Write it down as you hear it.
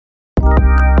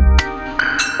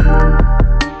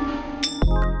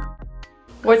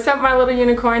What's up, my little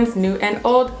unicorns, new and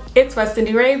old? It's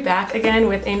Cindy Ray back again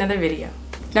with another video.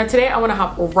 Now today I want to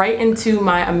hop right into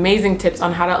my amazing tips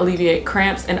on how to alleviate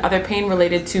cramps and other pain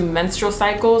related to menstrual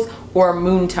cycles, or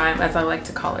moon time as I like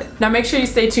to call it. Now make sure you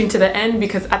stay tuned to the end,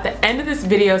 because at the end of this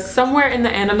video, somewhere in the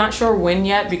end, I'm not sure when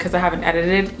yet because I haven't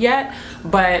edited yet,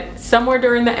 but somewhere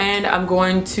during the end I'm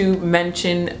going to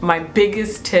mention my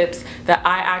biggest tips that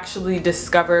I actually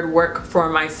discovered work for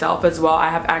myself as well. I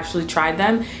have actually tried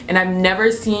them and I've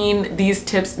never seen these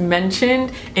tips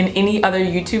mentioned in any other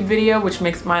YouTube video, which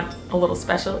makes mine a little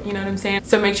special, you know what I'm saying?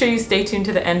 So make sure you stay tuned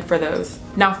to the end for those.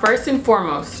 Now first and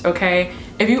foremost, okay,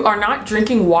 if you are not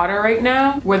drinking water right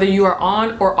now, whether you are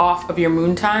on or off of your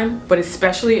moon time, but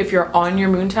especially if you're on your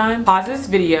moon time, pause this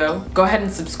video, go ahead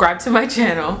and subscribe to my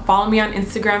channel, follow me on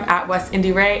Instagram at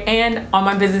WesIndyRay, and on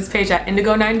my business page at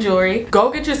Indigo9 Jewelry.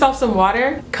 Go get yourself some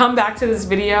water, come back to this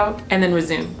video, and then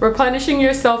resume. Replenishing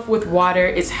yourself with water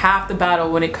is half the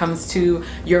battle when it comes to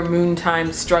your moon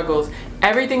time struggles.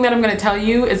 Everything that I'm going to tell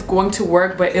you is going to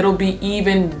work, but it'll be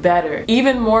even better,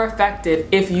 even more effective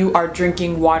if you are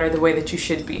drinking water the way that you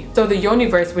should be. So the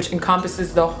yoniverse, which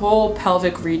encompasses the whole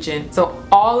pelvic region, so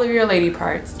all of your lady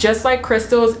parts, just like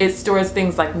crystals, it stores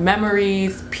things like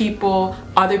memories, people,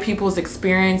 other people's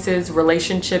experiences,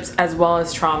 relationships, as well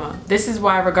as trauma. This is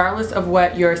why, regardless of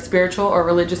what your spiritual or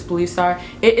religious beliefs are,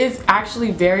 it is actually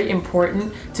very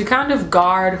important to kind of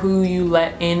guard who you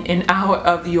let in and out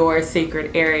of your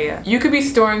sacred area. You could be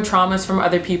storing traumas from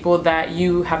other people that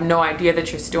you have no idea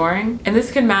that you're storing, and this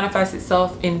can manifest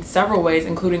itself in several ways,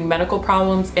 including medical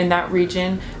problems in that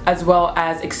region, as well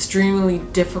as extremely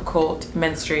difficult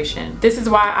menstruation. This is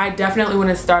why I definitely want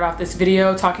to start off this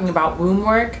video talking about womb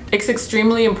work. It's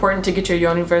extremely important to get your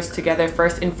yoniverse together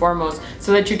first and foremost,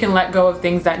 so that you can let go of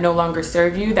things that no longer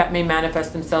serve you, that may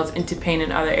manifest themselves into pain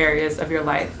in other areas of your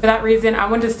life. For that reason, I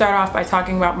wanted to start off by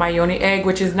talking about my yoni egg,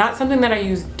 which is not something that I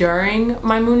use during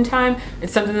my moon time.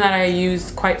 It's something that I use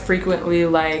quite frequently,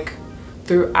 like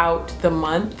throughout the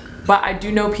month, but I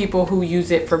do know people who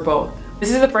use it for both. This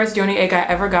is the first yoni egg I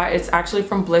ever got. It's actually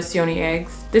from Bliss Yoni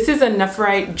Eggs. This is a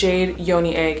nephrite jade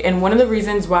yoni egg, and one of the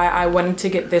reasons why I wanted to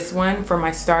get this one for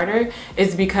my starter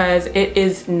is because it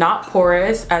is not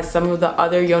porous as some of the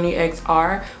other yoni eggs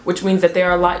are, which means that they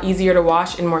are a lot easier to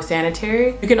wash and more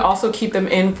sanitary. You can also keep them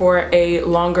in for a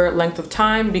longer length of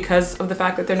time because of the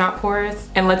fact that they're not porous.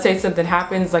 And let's say something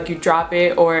happens, like you drop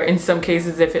it, or in some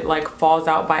cases if it like falls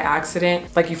out by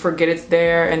accident, like you forget it's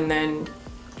there and then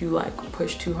you like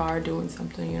push too hard doing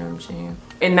something, you know what I'm saying?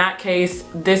 In that case,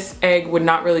 this egg would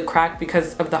not really crack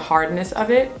because of the hardness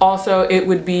of it. Also, it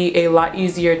would be a lot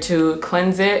easier to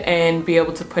cleanse it and be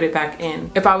able to put it back in.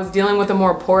 If I was dealing with a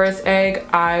more porous egg,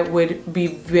 I would be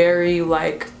very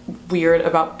like weird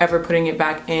about ever putting it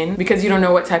back in, because you don't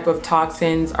know what type of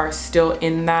toxins are still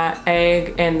in that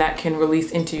egg and that can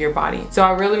release into your body. So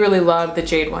I really love the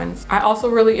jade ones. I also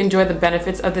really enjoy the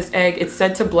benefits of this egg. It's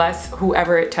said to bless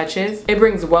whoever it touches. It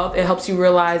brings wealth. It helps you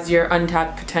realize your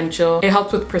untapped potential. It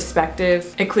helps with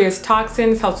perspective. It clears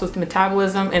toxins, helps with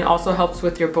metabolism, and also helps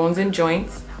with your bones and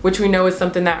joints, which we know is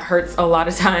something that hurts a lot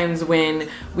of times when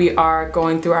we are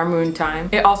going through our moon time.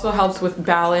 It also helps with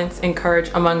balance and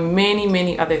courage, among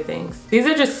many other things. These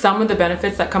are just some of the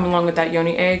benefits that come along with that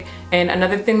yoni egg. And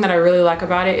another thing that I really like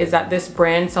about it is that this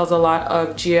brand sells a lot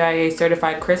of GIA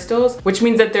certified crystals, which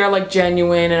means that they're like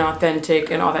genuine and authentic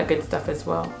and all that good stuff as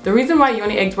well. The reason why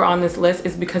yoni eggs were on this list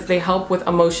is because they help with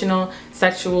emotional,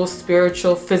 sexual,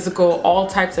 spiritual, physical, all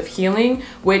types of healing,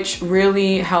 which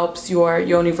really helps your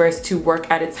yoniverse to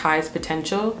work at its highest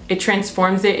potential. It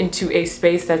transforms it into a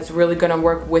space that's really gonna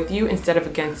work with you instead of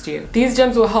against you. These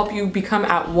gems will help you become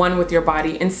at one with your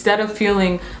body, instead of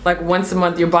feeling like once a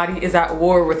month your body is at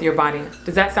war with your body.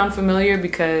 Does that sound familiar?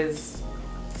 Because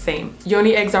same.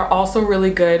 Yoni eggs are also really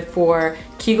good for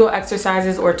Kegel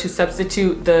exercises, or to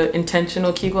substitute the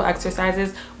intentional Kegel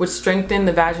exercises, which strengthen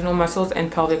the vaginal muscles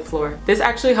and pelvic floor. This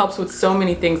actually helps with so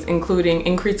many things, including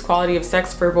increased quality of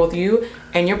sex for both you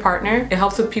and your partner. It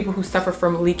helps with people who suffer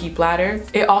from leaky bladders.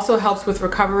 It also helps with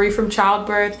recovery from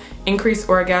childbirth, increased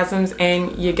orgasms,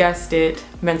 and you guessed it,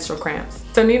 menstrual cramps.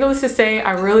 So needless to say,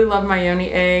 I really love my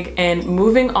yoni egg. And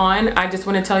moving on, I just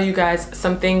want to tell you guys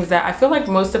some things that I feel like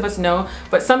most of us know,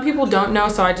 but some people don't know,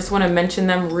 so I just want to mention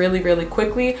them really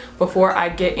quickly before I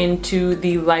get into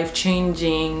the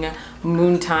life-changing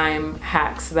moon time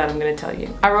hacks that I'm going to tell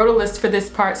you. I wrote a list for this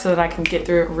part so that I can get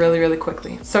through it really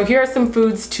quickly. So here are some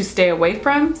foods to stay away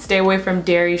from. Stay away from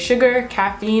dairy, sugar,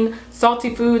 caffeine,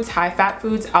 salty foods, high-fat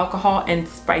foods, alcohol, and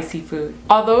spicy food.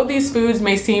 Although these foods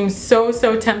may seem so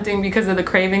tempting because of the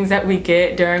cravings that we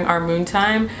get during our moon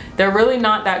time, they're really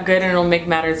not that good and it'll make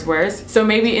matters worse. So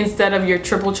maybe instead of your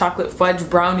triple chocolate fudge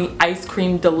brownie ice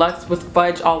cream deluxe with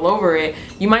fudge all over it,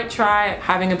 you might try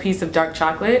having a piece of dark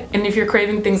chocolate. And if you're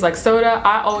craving things like soda,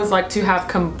 I always like to have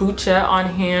kombucha on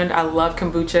hand. I love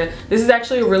kombucha. This is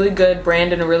actually a really good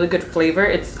brand and a really good flavor.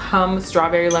 It's Hum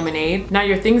Strawberry Lemonade. Now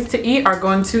your things to eat are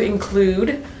going to include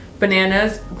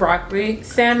bananas, broccoli,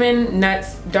 salmon,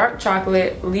 nuts, dark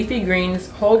chocolate, leafy greens,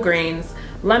 whole grains,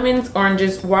 lemons,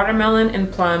 oranges, watermelon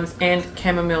and plums, and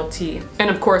chamomile tea. And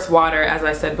of course water, as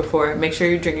I said before. Make sure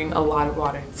you're drinking a lot of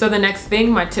water. So the next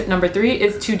thing, my tip number 3,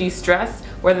 is to de-stress.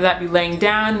 Whether that be laying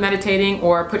down, meditating,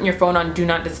 or putting your phone on do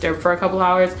not disturb for a couple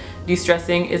hours,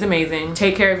 de-stressing is amazing.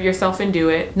 Take care of yourself and do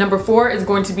it. Number 4 is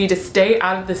going to be to stay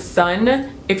out of the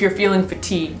sun if you're feeling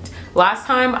fatigued. Last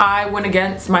time I went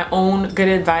against my own good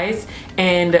advice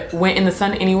and went in the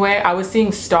sun anyway, I was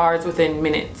seeing stars within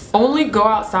minutes. Only go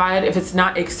outside if it's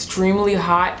not extremely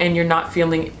hot and you're not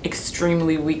feeling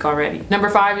extremely weak already. Number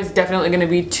 5 is definitely going to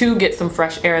be to get some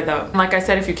fresh air though. Like I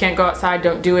said, if you can't go outside,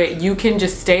 don't do it. You can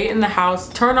just stay in the house,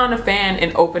 turn on a fan,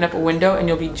 and open up a window and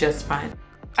you'll be just fine.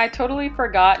 I totally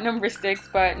forgot number 6,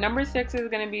 but number 6 is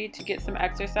going to be to get some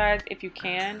exercise if you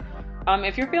can.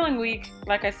 If you're feeling weak,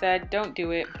 like I said, don't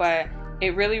do it, but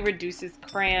it really reduces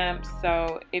cramps,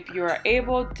 so if you are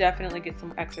able, definitely get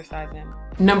some exercise in.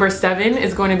 Number 7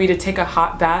 is going to be to take a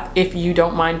hot bath if you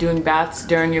don't mind doing baths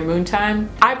during your moon time.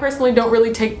 I personally don't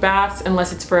really take baths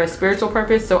unless it's for a spiritual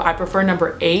purpose, so I prefer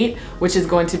number 8, which is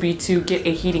going to be to get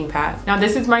a heating pad. Now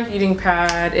this is my heating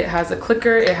pad. It has a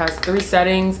clicker, it has 3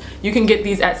 settings. You can get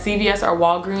these at CVS or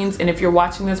Walgreens, and if you're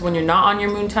watching this when you're not on your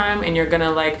moon time and you're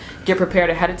gonna like get prepared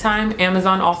ahead of time,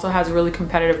 Amazon also has really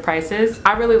competitive prices.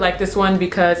 I really like this one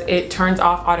because it turns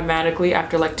off automatically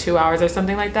after like 2 hours or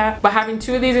something like that. But having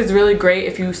 2 of these is really great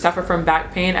if you suffer from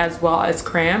back pain as well as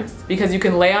cramps, because you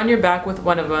can lay on your back with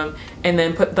one of them and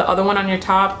then put the other one on your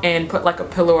top and put like a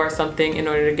pillow or something in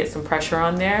order to get some pressure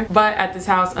on there. But at this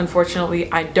house, unfortunately,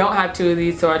 I don't have 2 of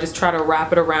these, so I just try to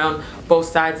wrap it around both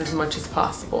sides as much as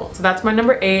possible. So that's my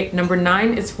number 8. Number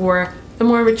 9 is for the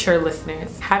more mature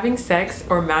listeners. Having sex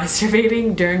or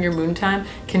masturbating during your moon time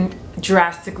can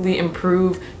drastically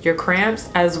improve your cramps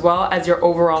as well as your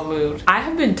overall mood. I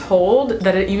have been told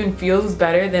that it even feels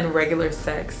better than regular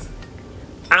sex.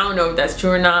 I don't know if that's true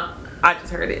or not. I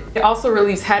just heard it. It also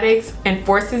relieves headaches and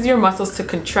forces your muscles to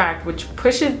contract, which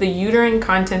pushes the uterine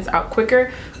contents out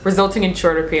quicker, resulting in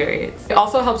shorter periods. It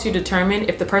also helps you determine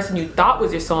if the person you thought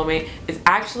was your soulmate is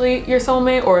actually your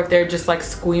soulmate, or if they're just like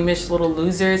squeamish little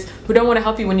losers who don't want to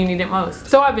help you when you need it most.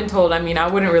 So I've been told. I mean, I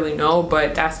wouldn't really know,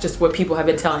 but that's just what people have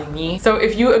been telling me. So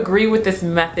if you agree with this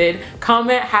method,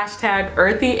 comment hashtag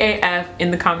EarthyAF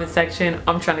in the comment section.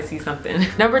 I'm trying to see something.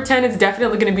 Number 10 is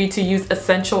definitely going to be to use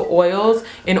essential oils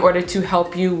in order to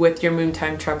help you with your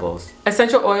moontime troubles.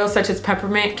 Essential oils such as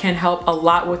peppermint can help a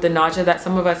lot with the nausea that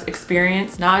some of us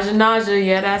experience. Nausea,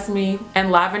 yeah, that's me. And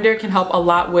lavender can help a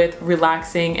lot with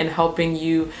relaxing and helping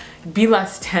you be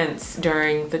less tense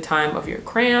during the time of your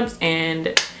cramps,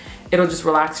 and it'll just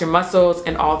relax your muscles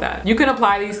and all that. You can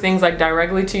apply these things like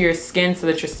directly to your skin so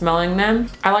that you're smelling them.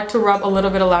 I like to rub a little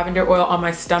bit of lavender oil on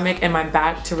my stomach and my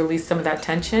back to release some of that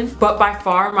tension. But by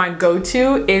far my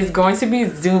go-to is going to be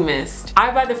Zoo Mist.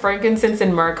 I buy the frankincense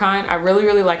and myrrh kind. I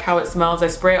really like how it smells. I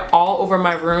spray it all over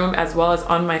my room as well as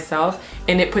on myself,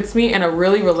 and it puts me in a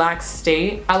really relaxed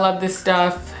state. I love this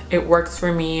stuff. It works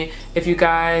for me. If you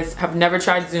guys have never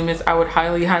tried Zoo Mist, I would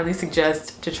highly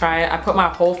suggest to try it. I put my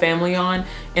whole family on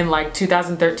in like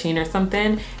 2013 or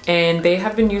something, and they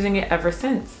have been using it ever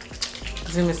since.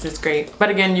 Zoo Mist is great. But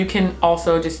again, you can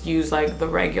also just use like the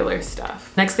regular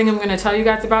stuff. Next thing I'm going to tell you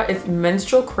guys about is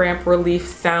menstrual cramp relief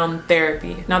sound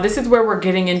therapy. Now this is where we're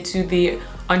getting into the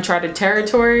uncharted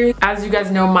territory. As you guys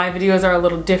know, my videos are a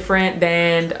little different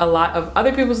than a lot of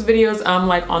other people's videos. I'm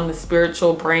like on the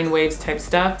spiritual brainwaves type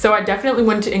stuff. So I definitely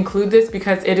wanted to include this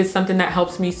because it is something that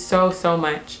helps me so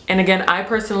much. And again, I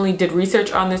personally did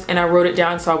research on this and I wrote it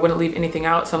down so I wouldn't leave anything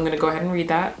out. So I'm gonna go ahead and read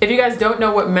that. If you guys don't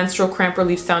know what menstrual cramp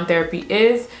relief sound therapy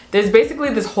is, there's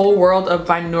basically this whole world of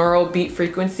binaural beat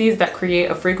frequencies that create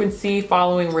a frequency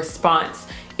following response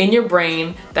in your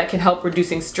brain that can help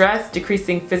reducing stress,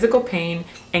 decreasing physical pain,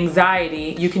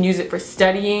 anxiety. You can use it for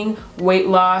studying, weight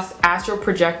loss, astral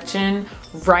projection,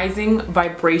 rising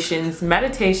vibrations,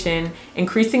 meditation,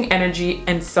 increasing energy,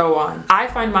 and so on. I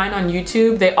find mine on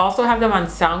YouTube. They also have them on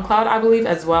SoundCloud, I believe,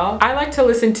 as well. I like to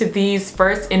listen to these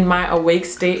first in my awake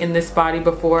state in this body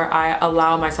before I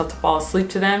allow myself to fall asleep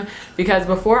to them, because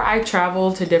before I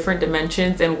travel to different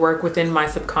dimensions and work within my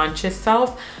subconscious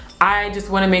self, I just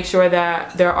want to make sure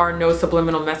that there are no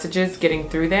subliminal messages getting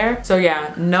through there. So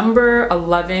yeah, number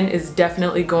 11 is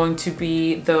definitely going to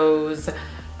be those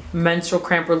menstrual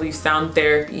cramp relief sound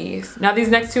therapies. Now these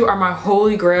next two are my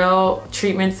holy grail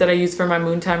treatments that I use for my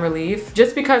moon time relief,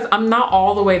 just because I'm not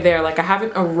all the way there. Like, I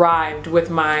haven't arrived with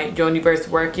my Yoniverse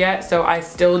work yet, so I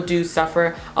still do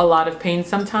suffer a lot of pain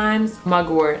sometimes.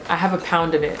 Mugwort, I have a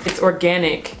pound of it. It's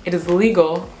organic, it is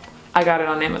legal. I got it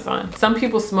on Amazon. Some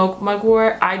people smoke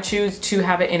mugwort. I choose to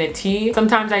have it in a tea.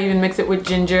 Sometimes I even mix it with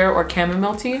ginger or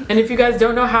chamomile tea. And if you guys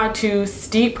don't know how to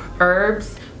steep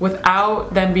herbs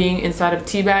without them being inside of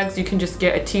tea bags, you can just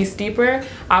get a tea steeper.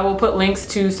 I will put links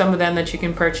to some of them that you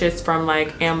can purchase from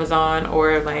like Amazon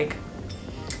or like,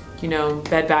 you know,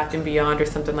 Bed Bath & Beyond or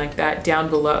something like that down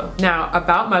below. Now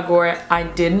about mugwort, I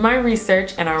did my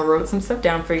research and I wrote some stuff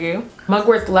down for you.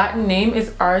 Mugwort's Latin name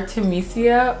is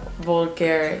Artemisia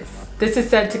vulgaris. This is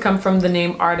said to come from the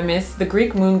name Artemis, the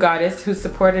Greek moon goddess who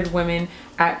supported women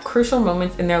at crucial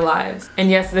moments in their lives. And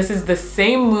yes, this is the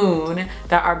same moon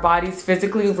that our bodies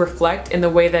physically reflect in the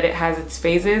way that it has its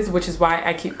phases, which is why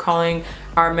I keep calling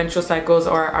our menstrual cycles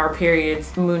or our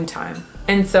periods moon time.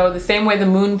 And so the same way the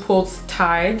moon pulls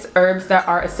tides, herbs that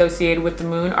are associated with the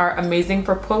moon are amazing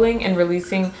for pulling and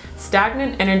releasing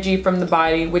stagnant energy from the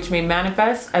body, which may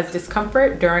manifest as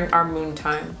discomfort during our moon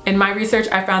time. In my research,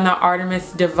 I found that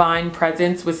Artemis' divine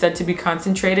presence was said to be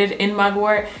concentrated in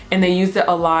mugwort, and they used it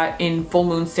a lot in full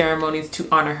moon ceremonies to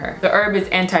honor her. The herb is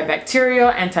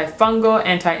antibacterial, antifungal,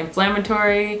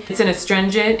 anti-inflammatory. It's an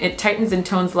astringent. It tightens and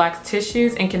tones lax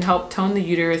tissues and can help tone the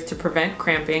uterus to prevent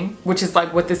cramping, which is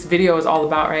like what this video is all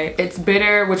about, right? It's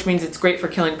bitter, which means it's great for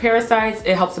killing parasites.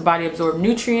 It helps the body absorb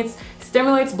nutrients,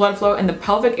 stimulates blood flow in the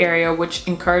pelvic area, which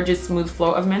encourages smooth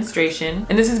flow of menstruation.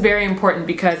 And this is very important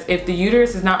because if the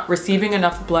uterus is not receiving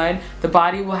enough blood, the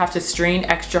body will have to strain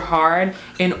extra hard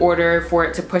in order for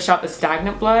it to push out the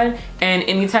stagnant blood. And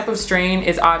any type of strain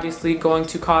is obviously going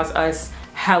to cause us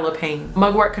hella pain.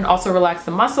 Mugwort can also relax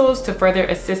the muscles to further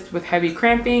assist with heavy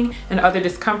cramping and other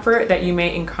discomfort that you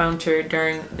may encounter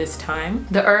during this time.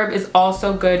 The herb is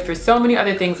also good for so many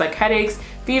other things like headaches,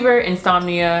 fever,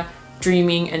 insomnia,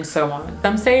 dreaming, and so on.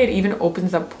 Some say it even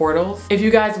opens up portals. If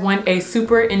you guys want a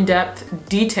super in-depth,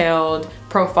 detailed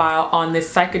profile on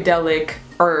this psychedelic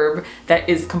herb that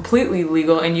is completely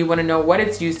legal and you want to know what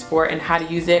it's used for and how to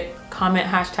use it, comment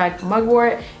hashtag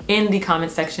mugwort in the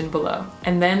comment section below.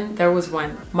 And then there was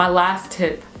one. My last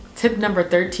tip. Tip number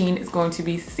 13 is going to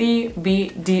be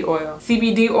CBD oil.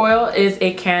 CBD oil is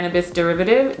a cannabis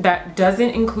derivative that doesn't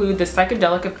include the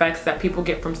psychedelic effects that people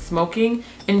get from smoking,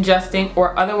 ingesting,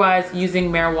 or otherwise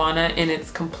using marijuana in its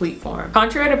complete form.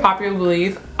 Contrary to popular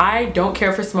belief, I don't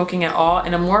care for smoking at all,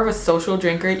 and I'm more of a social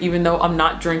drinker even though I'm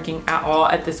not drinking at all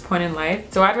at this point in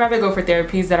life. So I'd rather go for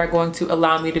therapies that are going to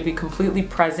allow me to be completely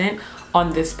present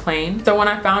on this plane. So when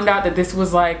I found out that this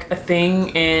was like a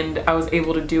thing and I was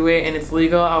able to do it and it's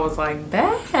legal, I was like,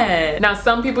 bet. Now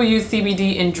some people use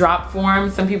CBD in drop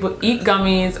form, some people eat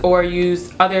gummies or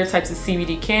use other types of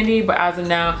CBD candy, but as of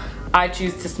now, I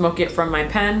choose to smoke it from my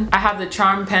pen. I have the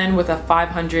Charm pen with a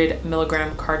 500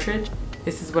 milligram cartridge.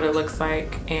 This is what it looks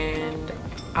like, and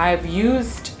I've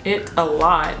used it a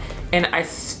lot and I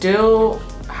still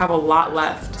have a lot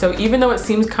left. So even though it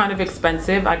seems kind of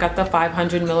expensive, I got the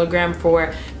 500 milligram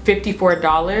for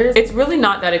 $54. It's really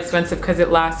not that expensive because it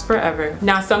lasts forever.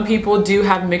 Now some people do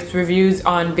have mixed reviews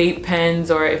on vape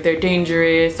pens or if they're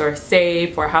dangerous or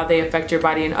safe or how they affect your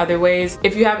body in other ways.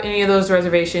 If you have any of those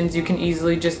reservations, you can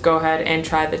easily just go ahead and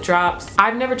try the drops.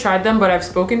 I've never tried them, but I've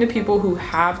spoken to people who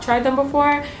have tried them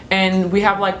before and we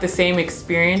have like the same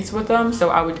experience with them,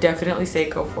 so I would definitely say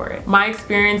go for it. My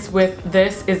experience with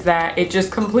this is that it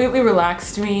just completely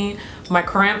relaxed me. My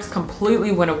cramps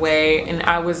completely went away and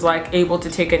I was like able to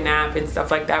take a nap and stuff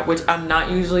like that, which I'm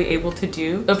not usually able to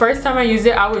do. The first time I used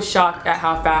it, I was shocked at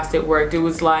how fast it worked. It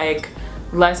was like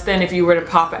less than if you were to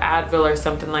pop an Advil or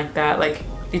something like that. Like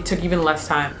it took even less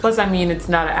time. Plus, I mean, it's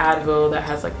not an Advil that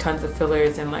has like tons of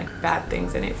fillers and like bad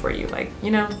things in it for you. Like,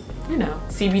 you know.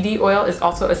 CBD oil is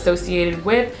also associated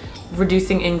with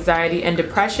reducing anxiety and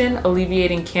depression,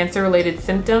 alleviating cancer-related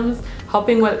symptoms,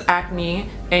 helping with acne,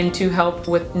 and to help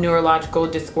with neurological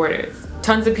disorders.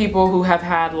 tons of people who have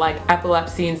had like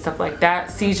epilepsy and stuff like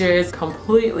that, seizures,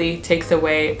 completely takes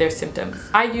away their symptoms.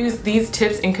 I use these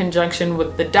tips in conjunction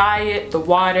with the diet, the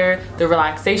water, the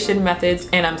relaxation methods,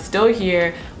 and I'm still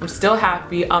here. I'm still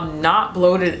happy. I'm not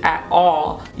bloated at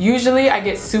all. Usually I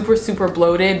get super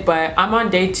bloated, but I'm on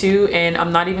day 2 and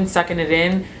I'm not even sucking it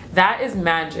in. That is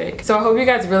magic. So I hope you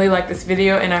guys really like this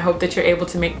video, and I hope that you're able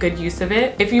to make good use of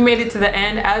it. If you made it to the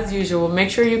end, as usual, make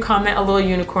sure you comment a Lil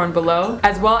Unicorn below,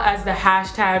 as well as the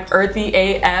hashtag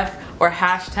earthyaf or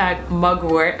hashtag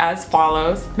mugwort as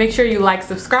follows. Make sure you like,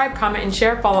 subscribe, comment, and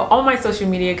share. Follow all my social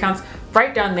media accounts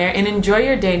right down there, and enjoy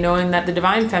your day knowing that the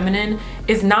divine feminine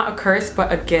is not a curse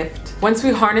but a gift. Once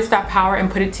we harness that power and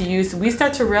put it to use, we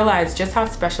start to realize just how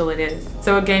special it is.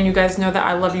 So again, you guys know that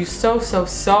I love you so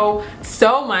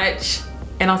much,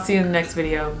 and I'll see you in the next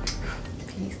video.